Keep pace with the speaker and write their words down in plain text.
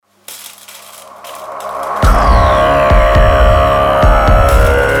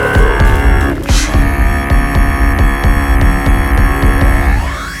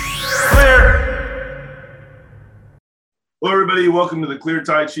welcome to the Clear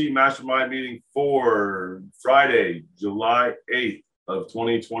Tai Chi Mastermind meeting for Friday, July 8th of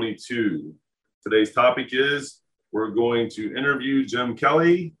 2022. Today's topic is we're going to interview Jim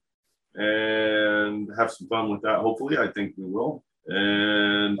Kelly and have some fun with that, hopefully. I think we will.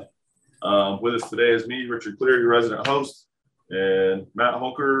 And with us today is me, Richard Clear, your resident host, and Matt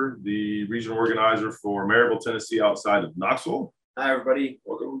Holker, the regional organizer for Maryville, Tennessee, outside of Knoxville. Hi, everybody.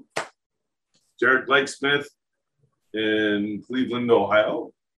 Welcome. Jared Blake Smith in Cleveland,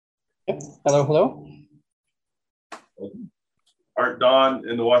 Ohio. Hello, hello. Art Don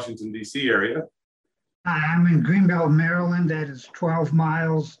in the Washington, D.C. area. Hi, I'm in Greenbelt, Maryland. That is 12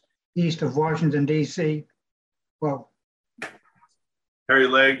 miles east of Washington, D.C. Well, Harry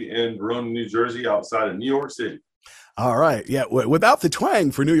Legg in Verona, New Jersey, outside of New York City. All right. Yeah. Without the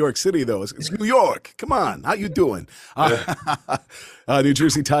twang for New York City, though. It's New York. Come on. How you doing? New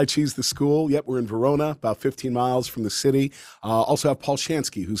Jersey Tai Chi's the school. Yep. We're in Verona, about 15 miles from the city. Also have Paul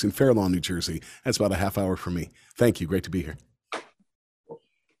Shansky, who's in Fair Lawn, New Jersey. That's about a half hour from me. Thank you. Great to be here.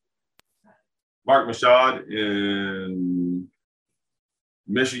 Mark Mashad in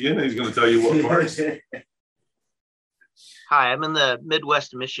Michigan. He's going to tell you what parts. Hi, I'm in the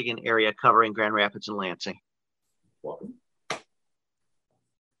Midwest Michigan area covering Grand Rapids and Lansing. Welcome.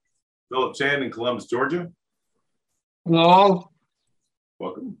 Philip Chan in Columbus, Georgia. Hello.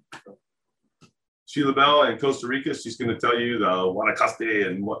 Welcome. Sheila Bell in Costa Rica. She's going to tell you the Guanacaste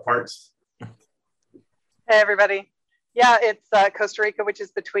and what parts. Hey, everybody. Yeah, it's Costa Rica, which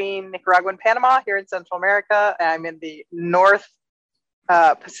is between Nicaragua and Panama here in Central America. I'm in the North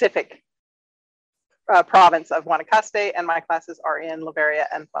Pacific province of Guanacaste, and my classes are in Liberia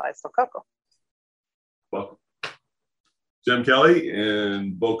and País del Coco. Welcome. Jim Kelly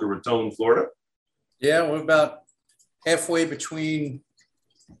in Boca Raton, Florida. Yeah, we're about halfway between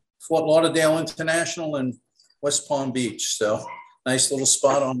Fort Lauderdale International and West Palm Beach. So nice little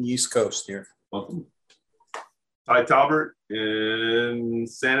spot on the East Coast here. Welcome. Ty Talbert in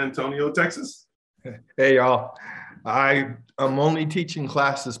San Antonio, Texas. Hey, y'all. I am only teaching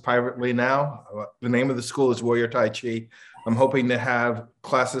classes privately now. The name of the school is Warrior Tai Chi. I'm hoping to have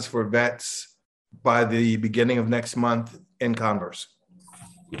classes for vets by the beginning of next month in Converse.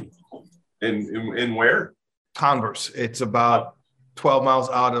 In where? Converse. It's about 12 miles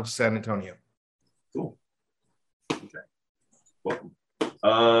out of San Antonio. Cool. Okay. Welcome.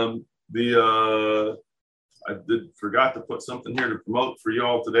 I forgot to put something here to promote for you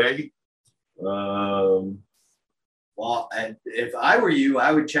all today. Well, if I were you,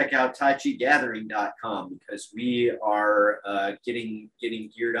 I would check out taichigathering.com because we are getting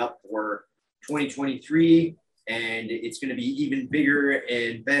geared up for 2023, and it's going to be even bigger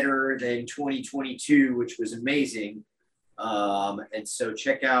and better than 2022, which was amazing. And so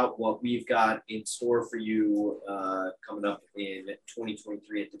check out what we've got in store for you coming up in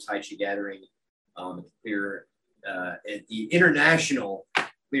 2023 at the Tai Chi Gathering, at the International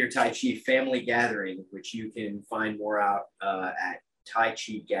Clear Tai Chi Family Gathering, which you can find more out at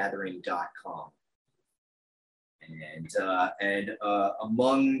taichigathering.com. And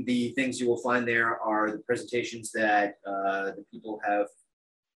among the things you will find there are the presentations that the people have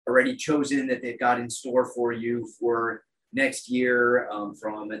already chosen that they've got in store for you for next year,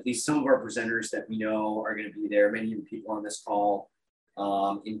 from at least some of our presenters that we know are going to be there. Many of the people on this call,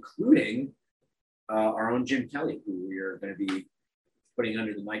 including our own Jim Kelly, who we are going to be putting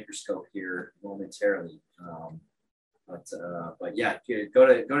under the microscope here momentarily. But yeah, go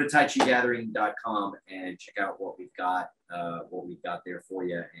to taichigathering.com and check out what we've got there for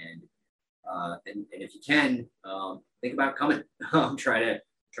you. And if you can, think about coming. Try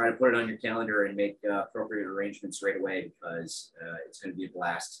to put it on your calendar and make appropriate arrangements right away because it's going to be a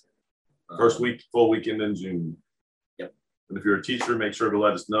blast. First full weekend in June. Yep. And if you're a teacher, make sure to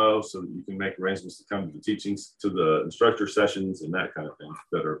let us know so that you can make arrangements to come to the teachings, to the instructor sessions and that kind of thing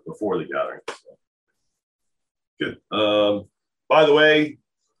that are before the gathering. So. Good. By the way,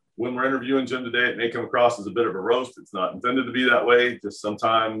 when we're interviewing Jim today, it may come across as a bit of a roast. It's not intended to be that way. Just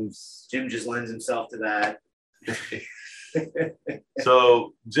sometimes Jim just lends himself to that.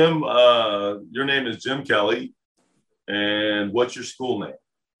 So, Jim, your name is Jim Kelly, and what's your school name?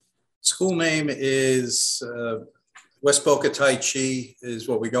 School name is West Boca Tai Chi is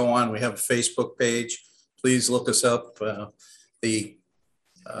what we go on. We have a Facebook page. Please look us up. The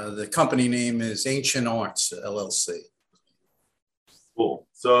company name is Ancient Arts, LLC. Cool.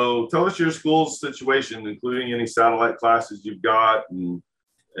 So tell us your school's situation, including any satellite classes you've got and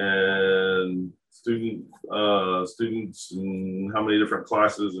students and how many different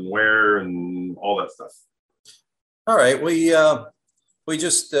classes and where and all that stuff. All right. We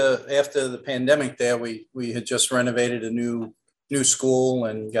just, after the pandemic there, we had just renovated a new new school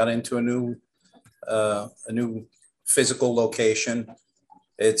and got into a new physical location.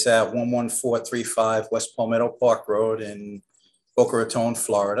 It's at 11435 West Palmetto Park Road in Boca Raton,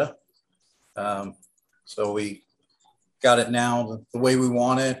 Florida. So we got it now the way we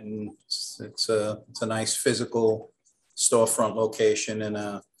want it, and it's a nice physical storefront location in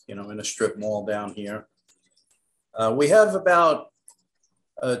a strip mall down here. We have about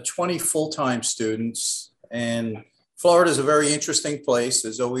 20 full-time students, and Florida is a very interesting place.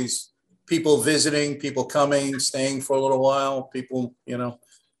 There's always people visiting, people coming, staying for a little while, people,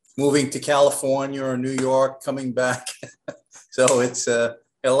 moving to California or New York, coming back. So it's a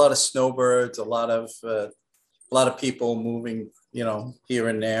lot of snowbirds, a lot of people moving, here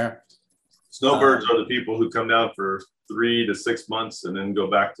and there. Snowbirds are the people who come down for 3 to 6 months and then go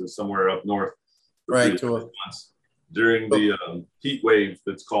back to somewhere up north for right 3 to 6 months during the heat wave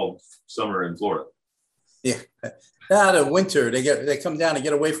that's called summer in Florida. Yeah, now the winter they come down to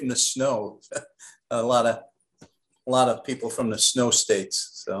get away from the snow. a lot of people from the snow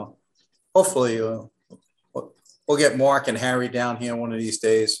states. So hopefully we'll get Mark and Harry down here one of these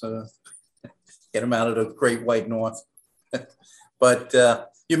days. Get them out of the Great White North. But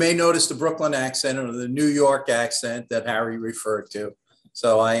you may notice the Brooklyn accent or the New York accent that Harry referred to.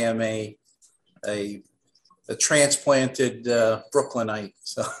 So I am a transplanted Brooklynite.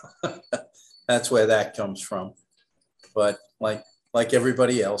 So that's where that comes from. But like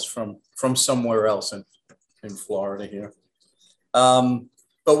everybody else from somewhere else in Florida here. But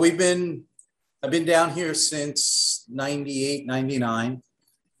I've been down here since 98, 99.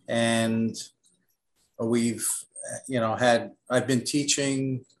 And I've been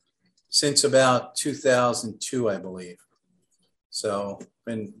teaching since about 2002, I believe. So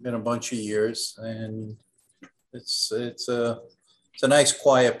been a bunch of years, and it's a nice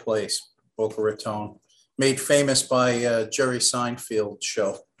quiet place, Boca Raton, made famous by Jerry Seinfeld's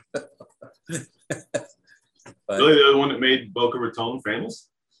show. Really, the one that made Boca Raton famous?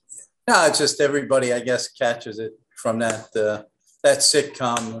 No, it's just everybody, I guess, catches it from that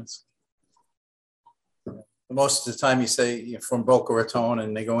sitcom. Most of the time you say you're from Boca Raton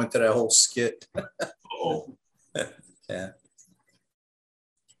and they go into that whole skit. Oh. Yeah.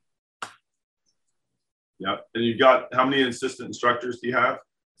 Yeah. And you got, how many assistant instructors do you have?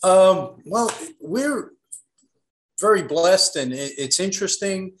 Well, we're very blessed, and it's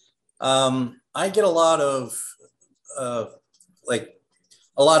interesting. I get a lot of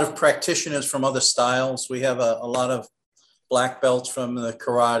practitioners from other styles. We have a lot of black belts from the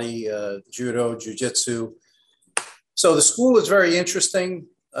karate, judo, jiu-jitsu. So the school is very interesting.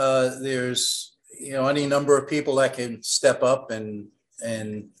 There's, any number of people that can step up and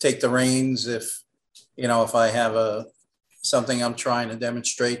take the reins if I have something I'm trying to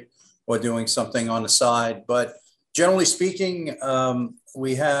demonstrate or doing something on the side. But generally speaking,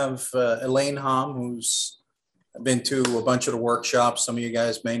 we have Elaine Hom, who's been to a bunch of the workshops. Some of you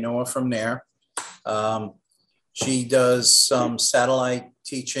guys may know her from there. She does some satellite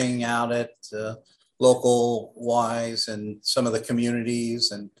teaching out at local wise and some of the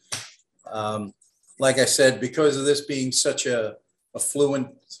communities. And like I said, because of this being such a fluid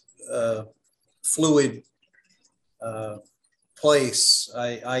place,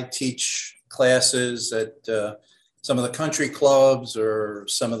 I teach classes at some of the country clubs or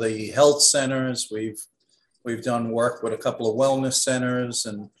some of the health centers. We've done work with a couple of wellness centers,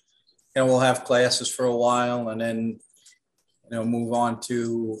 and we'll have classes for a while and then move on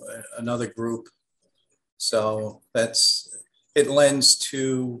to another group. So it lends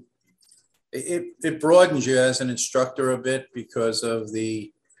to it broadens you as an instructor a bit because of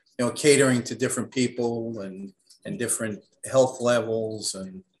the catering to different people and different health levels,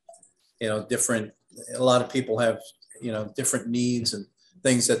 and a lot of people have different needs and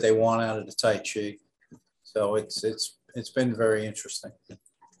things that they want out of the Tai Chi. So it's been very interesting.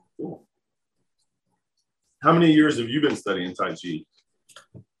 Cool. How many years have you been studying Tai Chi?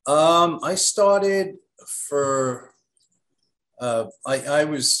 I started I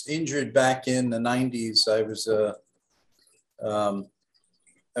was injured back in the 90s. I was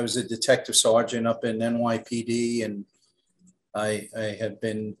a detective sergeant up in NYPD, and I had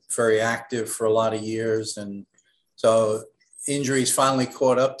been very active for a lot of years. And so injuries finally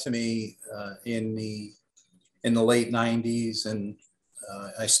caught up to me in the late 90s. And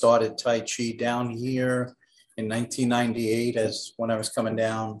I started Tai Chi down here in 1998. As when I was coming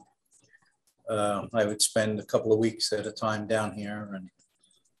down, I would spend a couple of weeks at a time down here.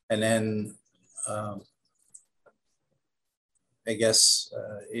 And then I guess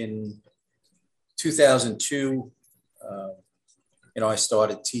in 2002, I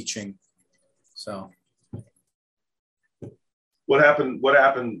started teaching. So. what happened? What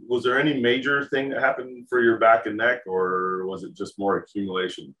happened? Was there any major thing that happened for your back and neck, or was it just more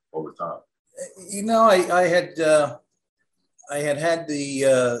accumulation over time? You know, I had the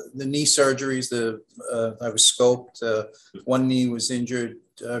knee surgeries. I was scoped. One knee was injured.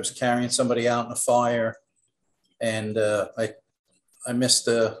 I was carrying somebody out in a fire, and I missed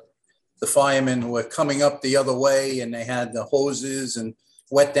the firemen were coming up the other way, and they had the hoses and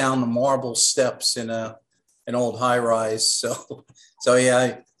wet down the marble steps in an old high rise. So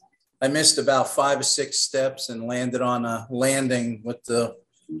yeah, I missed about 5 or 6 steps and landed on a landing with the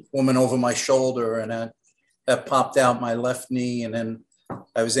woman over my shoulder, and that popped out my left knee. And then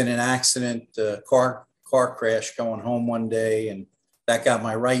I was in an accident, car crash going home one day, and that got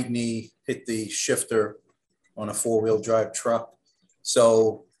my right knee, hit the shifter on a 4-wheel drive truck.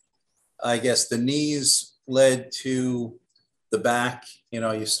 So I guess the knees led to the back. You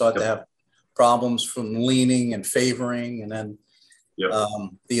know, you start to have problems from leaning and favoring. And then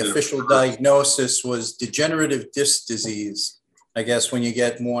the official diagnosis was degenerative disc disease. I guess when you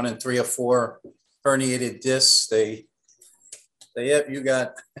get more than 3 or 4 herniated discs, you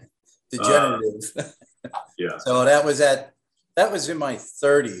got degenerative. Yeah. So that was in my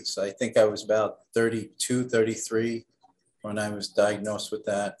 30s. I think I was about 32, 33 when I was diagnosed with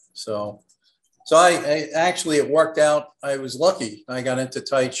that. So I actually, it worked out. I was lucky. I got into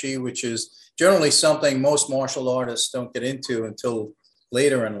Tai Chi, which is generally something most martial artists don't get into until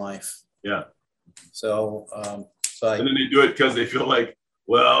later in life. Yeah. So, and then they do it because they feel like,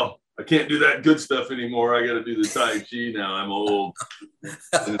 well, I can't do that good stuff anymore. I got to do the Tai Chi now. I'm old.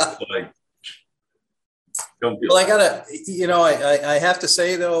 And it's like, well, I gotta, you know, I have to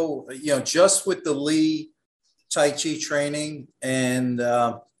say though, you know, just with the Lee Tai Chi training, and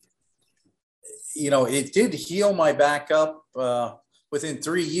you know, it did heal my back up. Within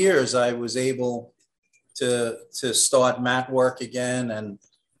 3 years, I was able to start mat work again, and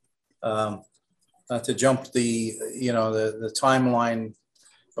not to jump the timeline,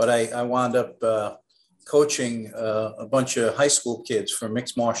 but I wound up coaching a bunch of high school kids for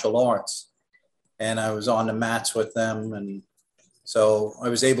mixed martial arts, and I was on the mats with them, and so I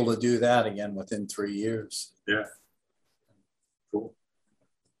was able to do that again within 3 years. Yeah, cool.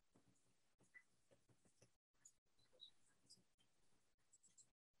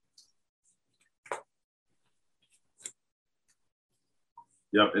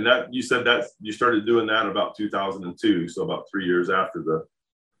 Yep, and that you said that you started doing that about 2002, so about 3 years after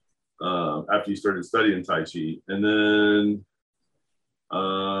after you started studying Tai Chi, and then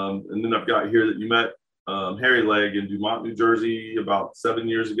I've got here that you met Harry Legg in Dumont, New Jersey, about 7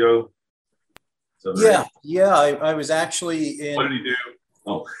 years ago. I was actually in. What did he do?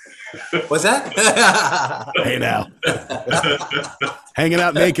 Oh, what's that? Hey now, hanging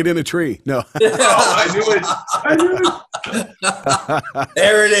out naked in a tree. No, I knew it.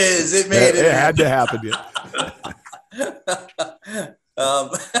 There it is. It made it. It had to happen.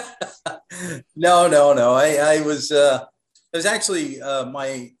 No. I was actually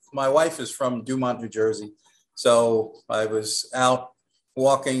my wife is from Dumont, New Jersey, so I was out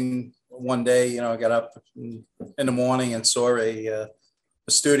walking one day. You know, I got up in the morning and saw a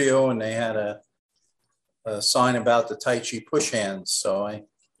studio, and they had a sign about the Tai Chi push hands. So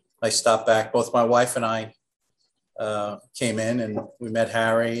I stopped back. Both my wife and I came in, and we met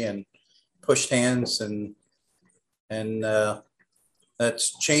Harry and pushed hands, and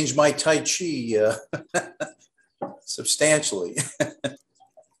that's changed my Tai Chi substantially.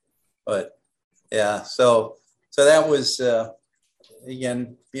 But yeah, so that was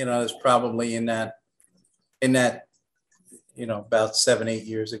again, you know, it's probably in that, you know, about 7-8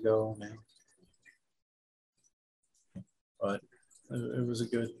 years ago now. But it was a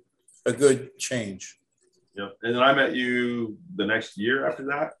good change. Yeah, and then I met you the next year after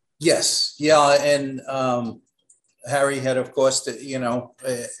that. Yes, yeah, and Harry had, of course,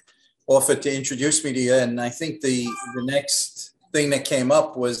 offered to introduce me to you, and I think the next thing that came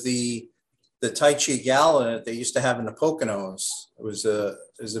up was the Tai Chi Gala that they used to have in the Poconos. It was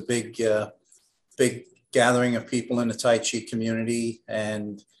a big gathering of people in the Tai Chi community,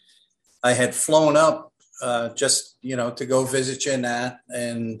 and I had flown up just, you know, to go visit you in that,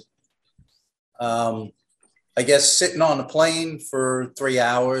 and I guess sitting on a plane for 3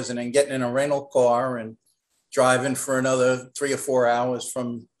 hours and then getting in a rental car and driving for another 3 or 4 hours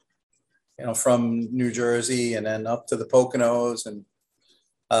from New Jersey and then up to the Poconos. And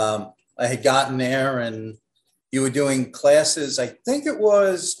I had gotten there, and you were doing classes. I think it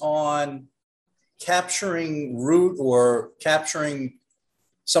was on capturing root or capturing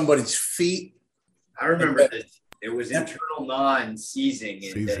somebody's feet. I remember this. It was internal non-seizing.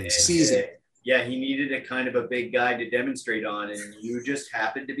 Seizing. yeah, he needed a kind of a big guy to demonstrate on, and you just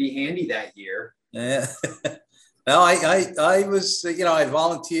happened to be handy that year. Yeah. No, I was, I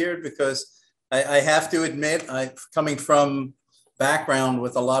volunteered because I have to admit, coming from background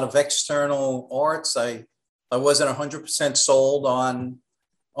with a lot of external arts, I wasn't 100% sold on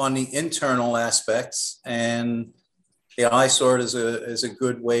the internal aspects, and I saw it as a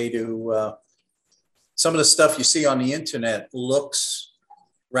good way to. Some of the stuff you see on the internet looks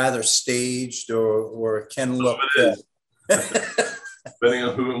rather staged, or can look. Depending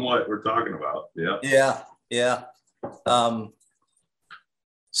on who and what we're talking about. Yeah. Yeah.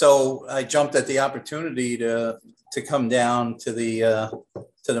 So I jumped at the opportunity to come down to the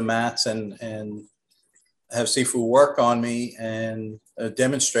mats and have Sifu work on me and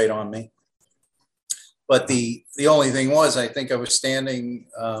demonstrate on me. But the only thing was, I think I was standing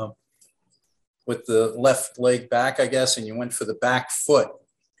with the left leg back, I guess, and you went for the back foot,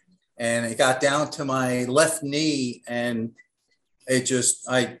 and it got down to my left knee, and it just,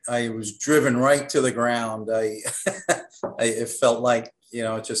 I was driven right to the ground. It felt like,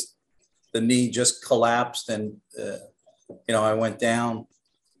 just the knee just collapsed, and, I went down.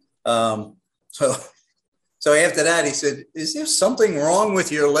 So after that, he said, "Is there something wrong with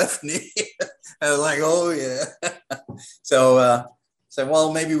your left knee?" I was like, "Oh yeah." So said,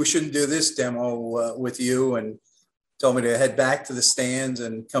 "Well, maybe we shouldn't do this demo with you," and told me to head back to the stands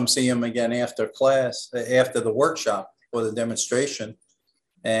and come see him again after class, after the workshop or the demonstration.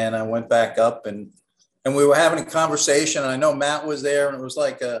 And I went back up, and we were having a conversation. And I know Matt was there, and it was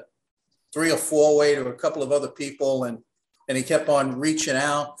like a 3 or 4 way to a couple of other people, and he kept on reaching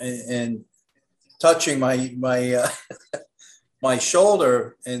out and touching my my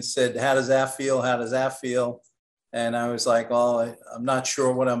shoulder and said, "How does that feel? How does that feel?" And I was like, "Oh, I'm not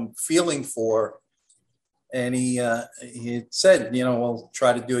sure what I'm feeling for." And he said, "Well,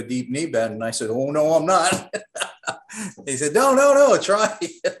 try to do a deep knee bend." And I said, "Oh no, I'm not." He said, "No, try."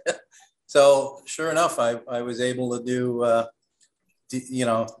 So sure enough, I was able to do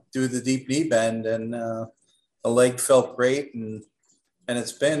the deep knee bend, and the leg felt great, and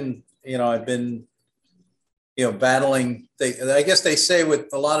it's been, I've been, battling. I guess they say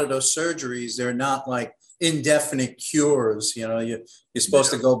with a lot of those surgeries, they're not like indefinite cures. You're supposed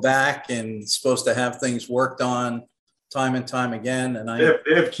to go back and supposed to have things worked on time and time again. And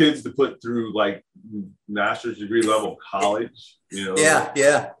they have kids to put through like master's degree level college.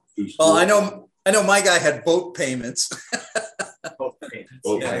 Yeah. Well, I know my guy had boat payments. Boat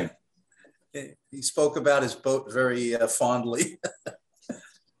payments. Yeah. He spoke about his boat very fondly.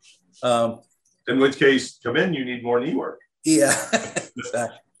 In which case, come in, you need more knee work. Yeah,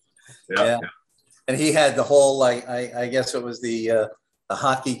 exactly. Yeah. And he had the whole, I guess it was the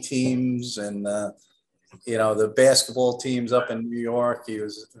hockey teams and, the basketball teams up in New York. He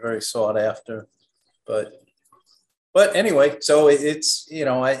was very sought after. But anyway, so it's,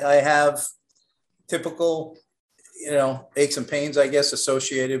 I have typical, aches and pains, I guess,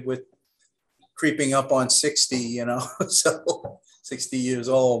 associated with creeping up on 60, so 60 years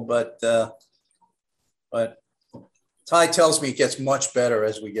old. But Ty tells me it gets much better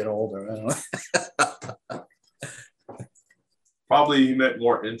as we get older. Probably you meant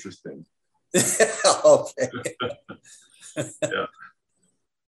more interesting. Okay. Yeah.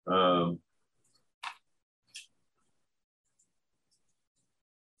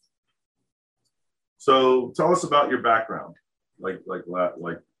 So tell us about your background, like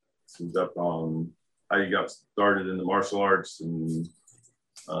some depth on how you got started in the martial arts and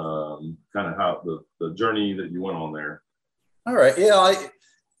kind of how the journey that you went on there. All right. Yeah,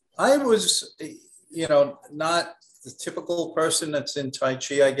 I was, not the typical person that's in Tai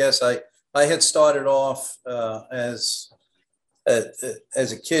Chi, I guess. I had started off as a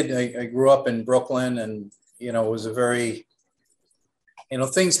kid. I grew up in Brooklyn, and, it was a very,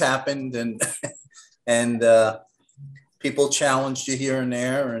 things happened, and and people challenged you here and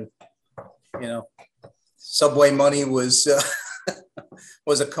there, and, subway money was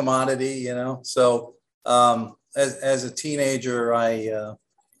was a commodity, So as a teenager, I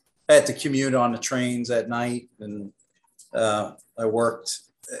had to commute on the trains at night, and I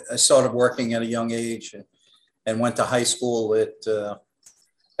started working at a young age, and went to high school at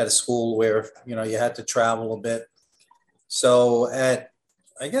a school where, you had to travel a bit. So I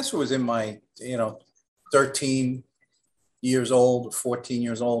guess it was in my, 13 years old, 14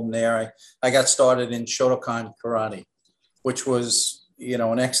 years old in there, I got started in Shotokan karate, which was,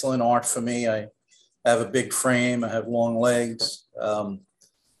 an excellent art for me. I have a big frame, I have long legs.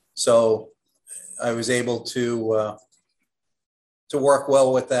 So I was able to work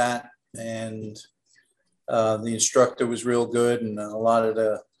well with that. And the instructor was real good. And a lot of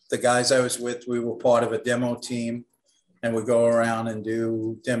the the guys I was with, we were part of a demo team, and we go around and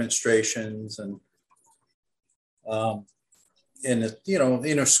do demonstrations and in the,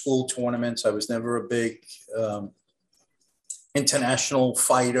 inter school tournaments. I was never a big international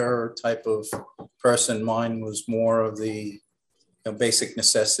fighter type of person. Mine was more of the basic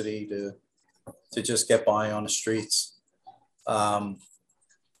necessity to just get by on the streets.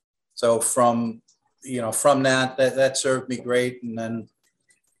 So from that served me great. And then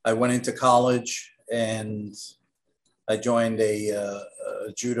I went into college and I joined a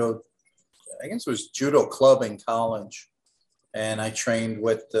judo, I guess it was judo club in college. And I trained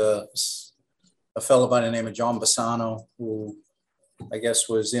with a fellow by the name of John Bassano, who I guess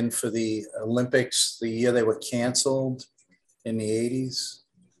was in for the Olympics the year they were canceled in the 80s.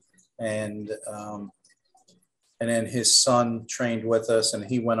 And then his son trained with us, and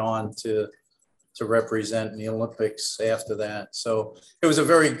he went on to represent in the Olympics after that. So it was a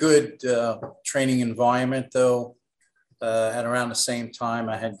very good training environment, though. At around the same time,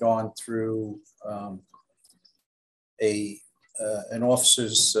 I had gone through an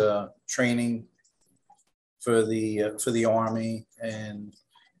officer's training for the Army, and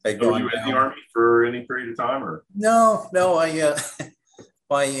were you in the Army for any period of time, or? No, I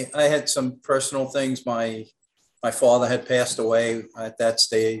had some personal things. My father had passed away at that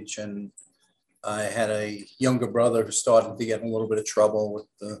stage, and I had a younger brother who started to get in a little bit of trouble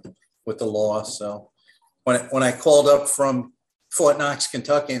with the law. So when I called up from Fort Knox,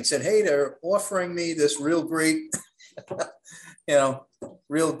 Kentucky, and said, "Hey, they're offering me this real great,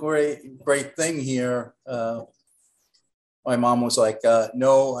 great thing here," my mom was like,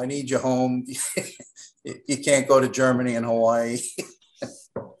 "No, I need you home. You can't go to Germany and Hawaii."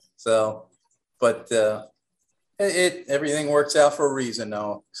 So, but everything works out for a reason,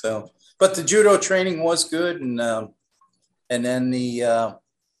 though. So, but the judo training was good, and then the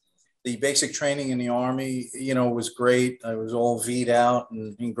basic training in the Army, was great. I was all V'd out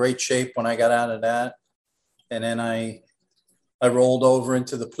and in great shape when I got out of that, and then I rolled over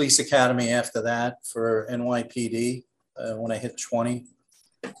into the police academy after that for NYPD when I hit 20.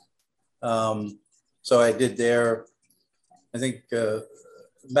 So I did there. I think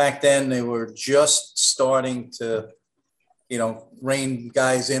back then they were just starting to, rein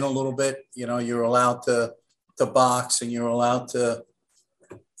guys in a little bit. You're allowed to box, and you're allowed to,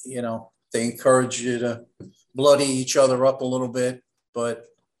 they encourage you to bloody each other up a little bit. But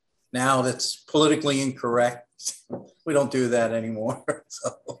now that's politically incorrect. We don't do that anymore.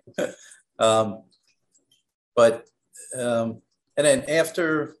 So, and then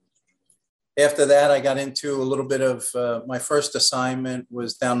after that, I got into a little bit of my first assignment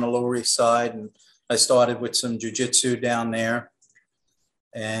was down the Lower East Side, and I started with some jiu-jitsu down there,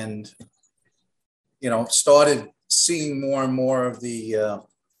 and started seeing more and more of the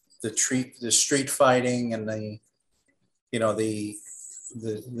street fighting and the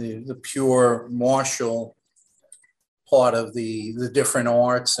pure martial part of the different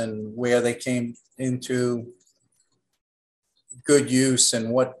arts, and where they came into good use, and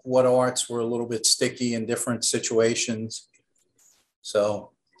what arts were a little bit sticky in different situations.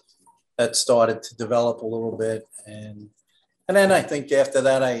 So that started to develop a little bit. And then I think after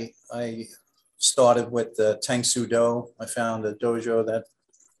that, I started with Tang Soo Do. I found a dojo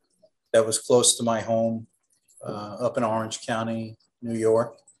that was close to my home up in Orange County, New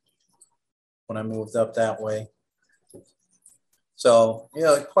York, when I moved up that way. So,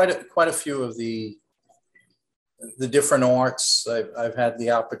 quite a few of the different arts. I've had the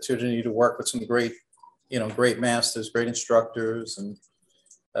opportunity to work with some great masters, great instructors, and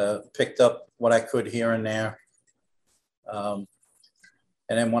picked up what I could here and there. And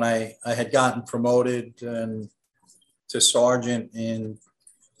then when I had gotten promoted to sergeant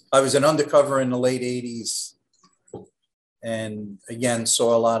I was an undercover in the late 80s, and again,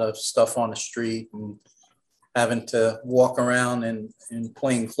 saw a lot of stuff on the street and having to walk around in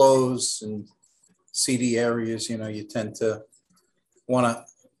plain clothes and seedy areas. You tend to want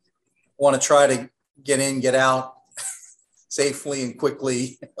to try to get in, get out safely and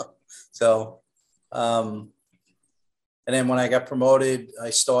quickly. So, and then when I got promoted,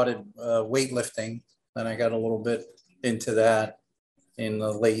 I started weightlifting, and I got a little bit into that in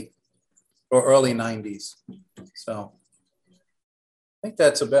the late or early 90s. So I think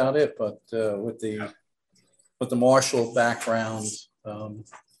that's about it. But with the martial background,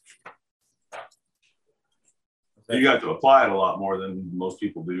 you got to apply it a lot more than most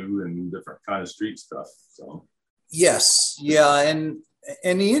people do in different kind of street stuff. So yes, yeah, and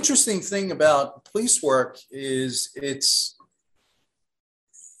the interesting thing about police work is it's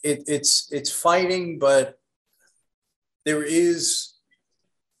fighting, but there is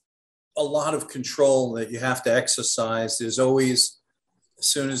a lot of control that you have to exercise. There's always, as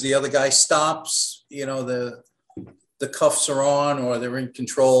soon as the other guy stops, you know, the cuffs are on or they're in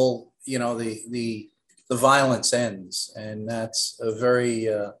control, you know, the violence ends. And that's a very,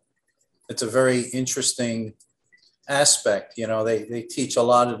 it's a very interesting aspect. You know, they teach a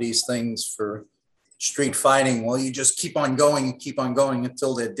lot of these things for street fighting. Well, you just keep on going and keep on going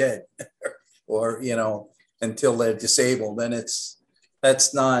until they're dead or, you know, until they're disabled. And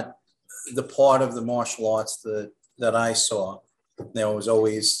that's not the part of the martial arts that I saw. There was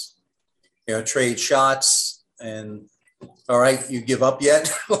always, you know, trade shots and, all right, you give up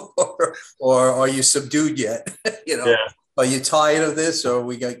yet? or are you subdued yet? You know, yeah. Are you tired of this or are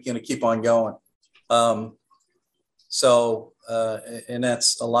we going to keep on going? And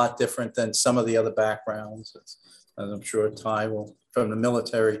that's a lot different than some of the other backgrounds. As I'm sure Ty will, from the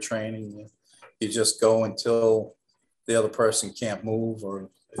military training, you just go until the other person can't move or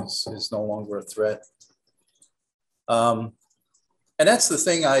is no longer a threat. And that's the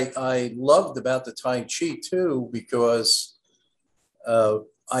thing I loved about the Tai Chi too, because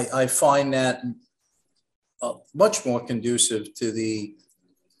I find that much more conducive to the,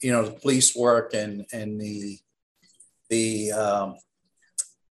 you know, the police work and the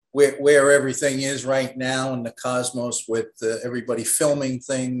where everything is right now in the cosmos with everybody filming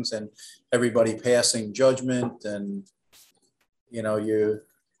things and everybody passing judgment. And, you know,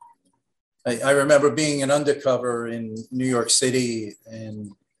 I remember being an undercover in New York City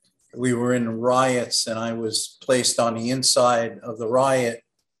and we were in riots and I was placed on the inside of the riot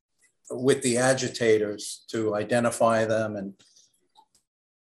with the agitators to identify them.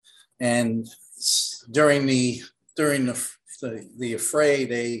 And during the affray,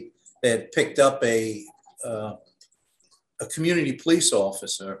 they had picked up a community police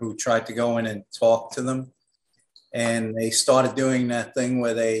officer who tried to go in and talk to them. And they started doing that thing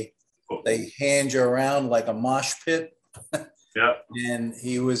where they hand you around like a mosh pit. Yeah. And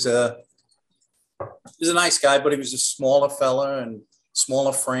he was a nice guy, but he was a smaller fella and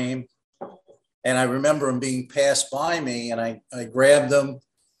smaller frame. And I remember him being passed by me and I grabbed him,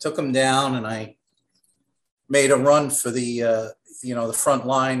 took him down, and I made a run for the, you know, the front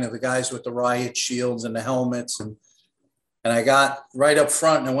line of the guys with the riot shields and the helmets. And I got right up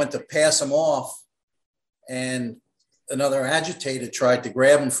front and I went to pass him off. And another agitator tried to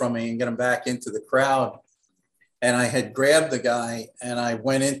grab him from me and get him back into the crowd. And I had grabbed the guy and I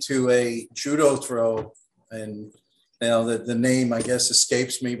went into a judo throw. And, you know, the name, I guess,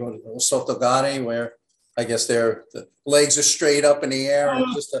 escapes me, but Sotogare, where I guess the legs are straight up in the air. And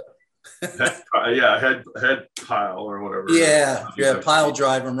just head pile or whatever. Yeah, pile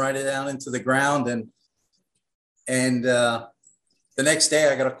drive him right down into the ground. And the next day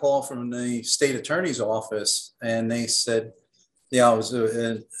I got a call from the state attorney's office and they said, yeah, I was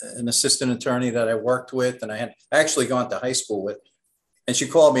an assistant attorney that I worked with and I had actually gone to high school with. And she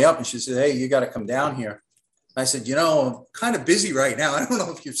called me up and she said, hey, you got to come down here. I said, you know, I'm kind of busy right now. I don't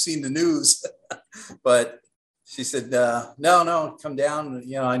know if you've seen the news, but she said, no, come down.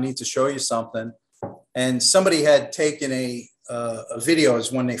 You know, I need to show you something. And somebody had taken a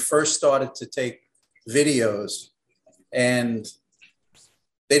videos when they first started to take videos, and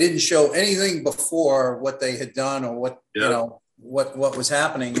they didn't show anything before what they had done or what, you know, what was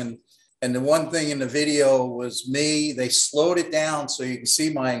happening. And the one thing in the video was me. They slowed it down so you can see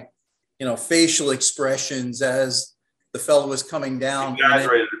my, you know, facial expressions as the fellow was coming down.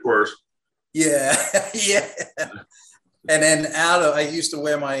 Exaggerated, of course. Yeah, yeah. And then I used to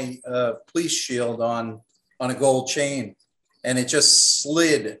wear my police shield on a gold chain, and it just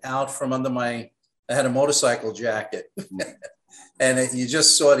slid out from under I had a motorcycle jacket. And you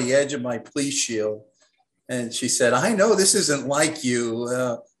just saw the edge of my police shield. And she said, I know this isn't like you.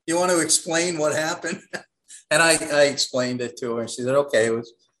 You want to explain what happened? And I explained it to her. And she said, okay, it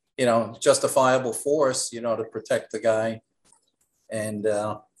was, you know, justifiable force, you know, to protect the guy. And,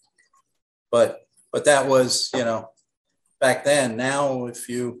 but that was, you know, back then. Now, if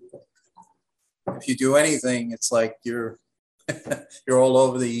you do anything, it's like you're all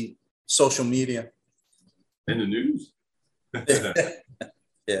over the social media. In the news. Yeah,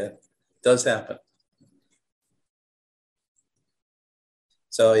 it does happen.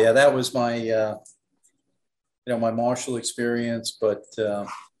 So yeah, that was my, you know, my martial experience. But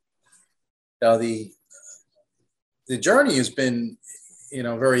now the journey has been, you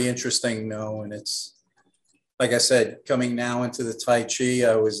know, very interesting. No, and it's like I said, coming now into the Tai Chi,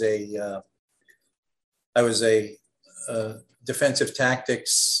 I was a defensive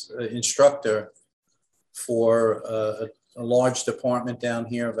tactics instructor for a large department down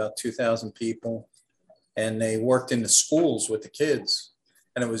here, about 2,000 people. And they worked in the schools with the kids.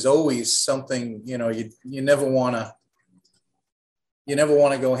 and it was always something, you never want to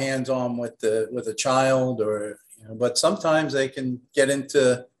go hands on with a child, or, but sometimes they can get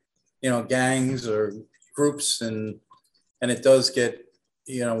into, gangs or groups, and it does get,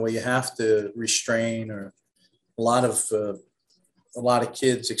 where you have to restrain, or a lot of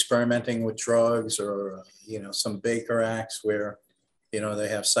kids experimenting with drugs, or, some Baker Acts where, they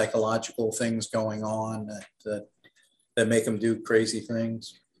have psychological things going on that make them do crazy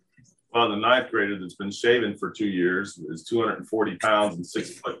things. Well, the ninth grader that's been shaving for 2 years is 240 pounds and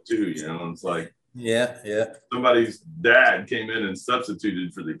 6'2". It's like, yeah, somebody's dad came in and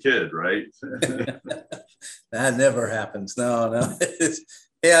substituted for the kid, right? That never happens. No.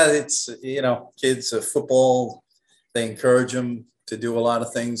 It's kids of football, they encourage them to do a lot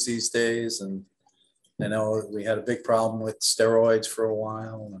of things these days, and I know we had a big problem with steroids for a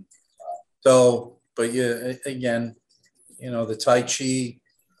while, and so, but yeah, again, the Tai Chi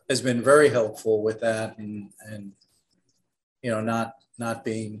has been very helpful with that, and not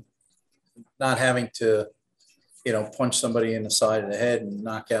having to punch somebody in the side of the head and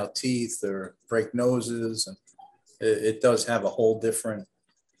knock out teeth or break noses, and it does have a whole different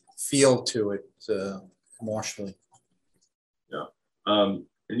feel to it, martially. Yeah. And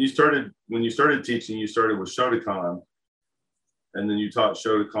when you started teaching, you started with Shotokan, and then you taught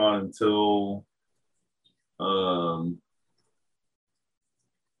Shotokan until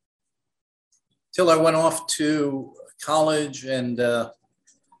till I went off to college, and it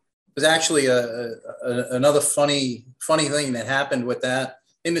was actually another funny thing that happened with that.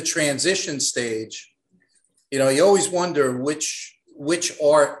 In the transition stage, you always wonder which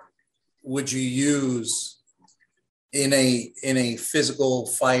art would you use in a physical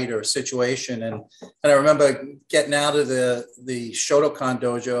fight or situation. And I remember getting out of the Shotokan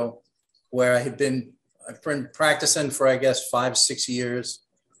dojo, where I've been practicing for, I guess, 5-6 years.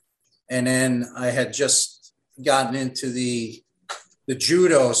 And then I had just gotten into the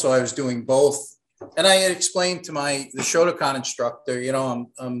judo, so I was doing both. And I had explained to the Shotokan instructor,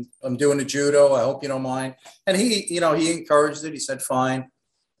 I'm doing the judo. I hope you don't mind. And he encouraged it. He said, fine.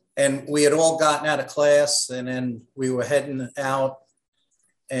 And we had all gotten out of class, and then we were heading out,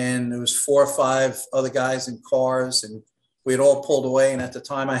 and there was 4 or 5 other guys in cars, and we had all pulled away. And at the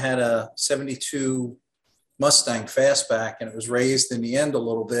time I had a 72 Mustang Fastback, and it was raised in the end a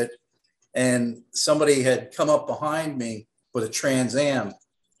little bit. And somebody had come up behind me with a Trans Am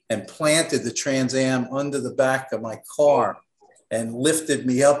and planted the Trans Am under the back of my car and lifted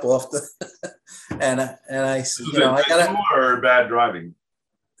me up off the, and I I got or bad driving.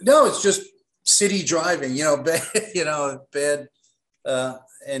 No, it's just city driving, bad, bad.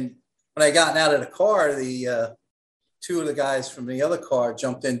 And when I got out of the car, the 2 of the guys from the other car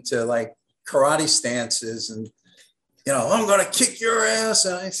jumped into like karate stances, and, I'm going to kick your ass.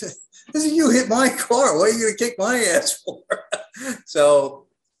 And I said, you hit my car. What are you going to kick my ass for? So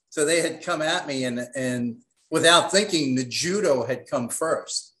they had come at me, and without thinking, the judo had come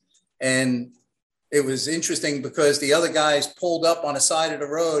first. And it was interesting because the other guys pulled up on the side of the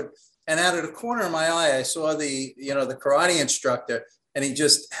road, and out of the corner of my eye, I saw the karate instructor, and he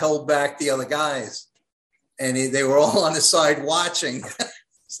just held back the other guys, and they were all on the side watching.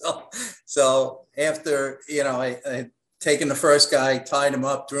 So after, I had taken the first guy, tied him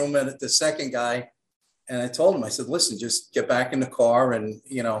up, threw him at the second guy. And I told him, I said, listen, just get back in the car. And,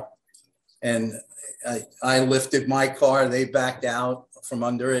 and I lifted my car, they backed out from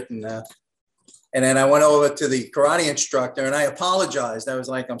under it. And then I went over to the karate instructor, and I apologized. I was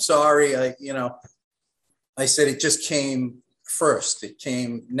like, I'm sorry. I said, it just came first. It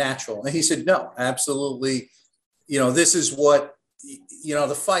came natural. And he said, no, absolutely. This is what,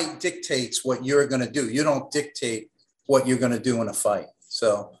 the fight dictates what you're going to do. You don't dictate what you're going to do in a fight.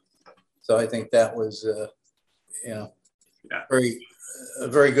 So I think that was, a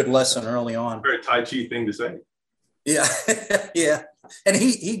very good lesson early on. Very Tai Chi thing to say. Yeah. Yeah. And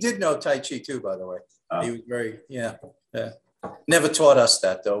he did know Tai Chi too, by the way. Oh. He was very, yeah. Never taught us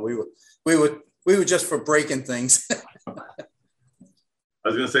that though. We were just for breaking things. I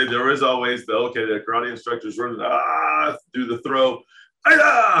was going to say, there is always the karate instructor's running, do the throw.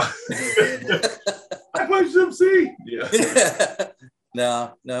 I punched him, see? Yeah.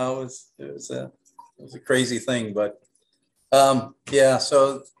 No, it was a crazy thing, but yeah.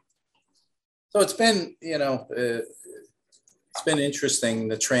 So it's been, it's been interesting,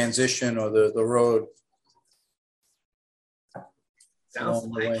 the transition or the road. Sounds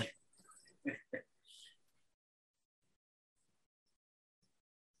along the way.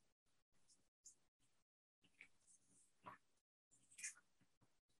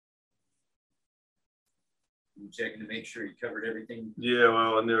 checking to make sure you covered everything. Yeah,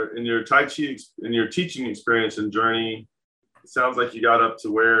 well, in your Tai Chi, in your teaching experience and journey, it sounds like you got up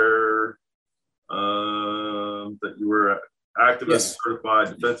to where that you were activist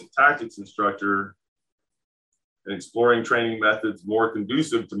certified defensive tactics instructor and exploring training methods more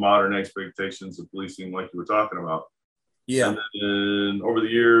conducive to modern expectations of policing, like you were talking about. Yeah. And over the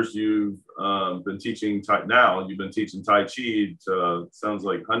years, you've been teaching you've been teaching Tai Chi to, sounds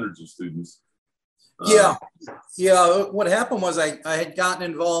like, hundreds of students. Yeah. What happened was I had gotten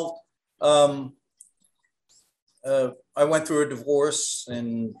involved. I went through a divorce,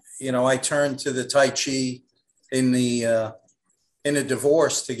 and I turned to the Tai Chi in a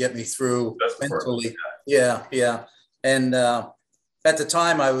divorce to get me through mentally. Yeah. And at the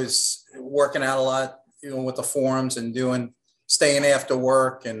time, I was working out a lot, with the forums and staying after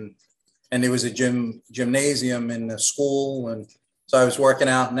work, and there was a gymnasium in the school, and so I was working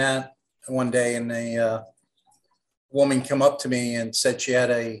out in that one day, and a woman came up to me and said she had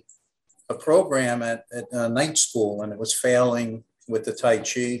a program at a night school, and it was failing with the Tai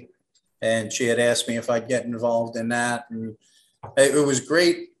Chi, and she had asked me if I'd get involved in that, and it was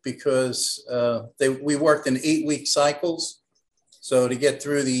great because we worked in 8-week cycles. So to get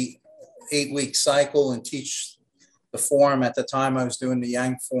through the 8-week cycle and teach the form, at the time I was doing the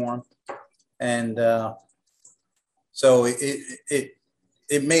Yang form, and so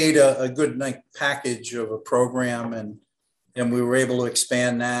it made a good package of a program, and we were able to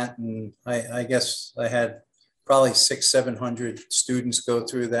expand that, and I guess I had probably 600-700 students go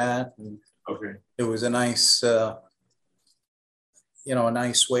through that, and okay, it was a nice a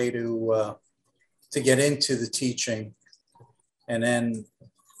nice way to get into the teaching. And then,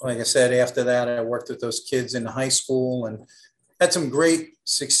 like I said, after that, I worked with those kids in high school and had some great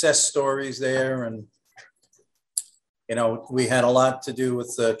success stories there. And, we had a lot to do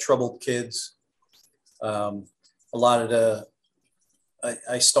with troubled kids. I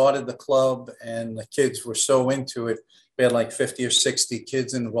started the club, and the kids were so into it. We had like 50 or 60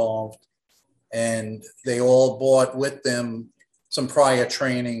 kids involved, and they all brought with them some prior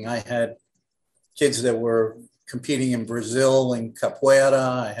training. I had kids that were competing in Brazil in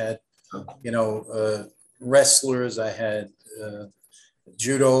capoeira. I had, wrestlers. I had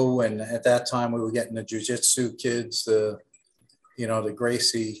judo, and at that time we were getting the jiu-jitsu kids, the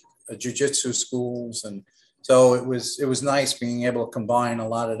Gracie jiu-jitsu schools, and so it was nice being able to combine a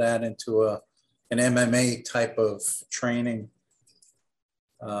lot of that into an MMA type of training.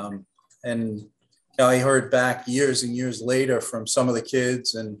 And I heard back years and years later from some of the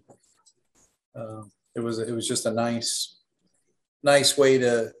kids, and it was just a nice way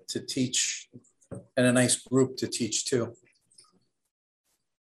to teach, and a nice group to teach too.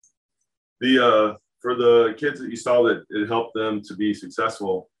 For the kids that you saw that it helped them to be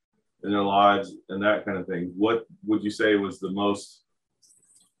successful in their lives and that kind of thing, what would you say was the most,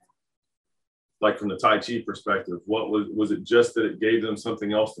 like from the Tai Chi perspective, what was it just that it gave them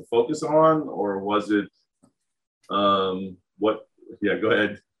something else to focus on, or was it what? Yeah, go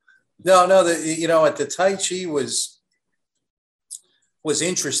ahead. No, at the Tai Chi was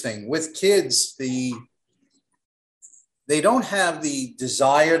interesting with kids. They don't have the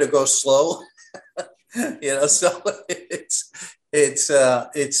desire to go slow, so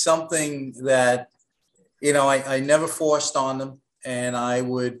it's something that, I never forced on them, and I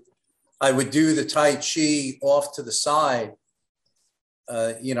would do the Tai Chi off to the side,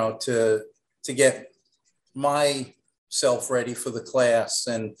 to get myself ready for the class.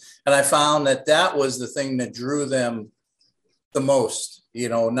 And I found that was the thing that drew them the most,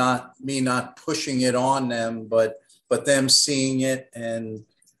 not pushing it on them, but them seeing it. And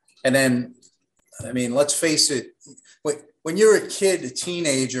then, I mean, let's face it, when you're a kid, a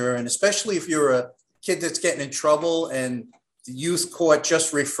teenager, and especially if you're a kid that's getting in trouble and the youth court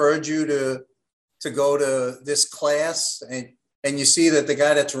just referred you to go to this class, and you see that the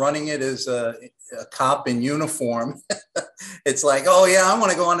guy that's running it is a cop in uniform, it's like, oh yeah, I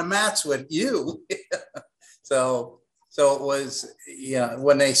want to go on the mats with you. So it was,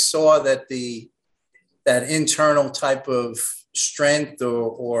 when they saw that that internal type of strength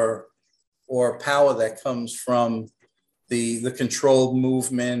or power that comes from the controlled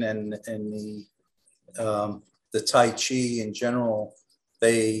movement and the Tai Chi in general,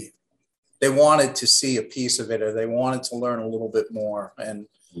 they wanted to see a piece of it, or they wanted to learn a little bit more. And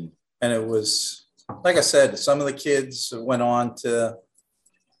it was, like I said, some of the kids went on to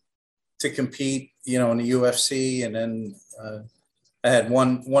compete, in the UFC. And then I had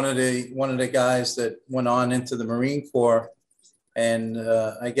one of the guys that went on into the Marine Corps. And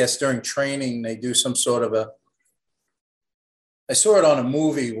I guess during training, they do some sort of I saw it on a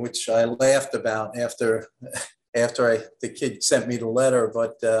movie, which I laughed about after the kid sent me the letter.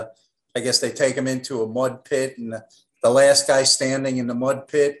 But I guess they take him into a mud pit, and the last guy standing in the mud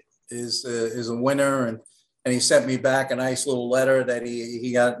pit is a winner. And he sent me back a nice little letter that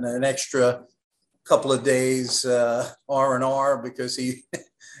he got an extra couple of days R&R because he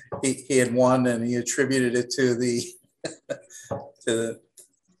had won, and he attributed it to the to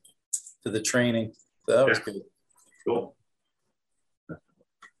the training. So that was good. Cool. Is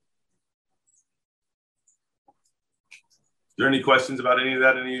there any questions about any of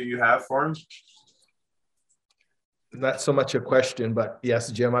that any of you have for him? Not so much a question, but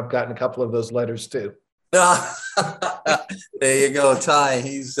yes, Jim, I've gotten a couple of those letters too. There you go, Ty.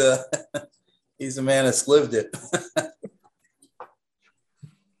 He's a man that's lived it.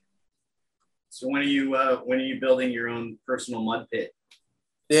 So when are you building your own personal mud pit?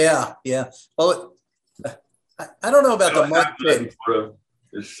 Yeah. Well, I don't know about the mud pit.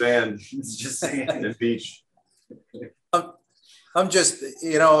 It's sand. It's just sand and beach. I'm just,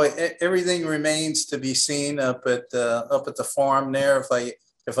 everything remains to be seen up at the farm there.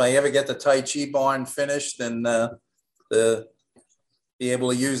 If I ever get the Tai Chi barn finished, then be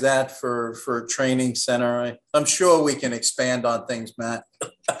able to use that for a training center. I'm sure we can expand on things, Matt.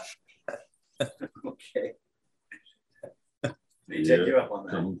 Okay. They take you up on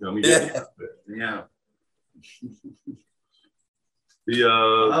that. Yeah.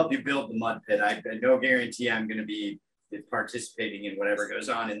 I'll help you build the mud pit. I no guarantee I'm going to be participating in whatever goes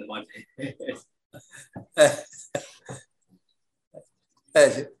on in the mud pit.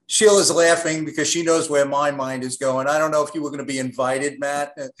 Sheila's laughing because she knows where my mind is going. I don't know if you were going to be invited,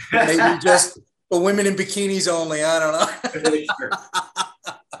 Matt. Maybe just for women in bikinis only. I don't know.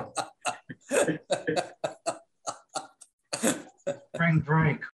 Spring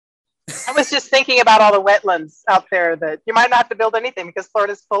break. I was just thinking about all the wetlands out there that you might not have to build anything because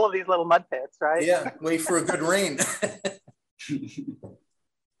Florida's full of these little mud pits, right? Yeah, wait for a good rain.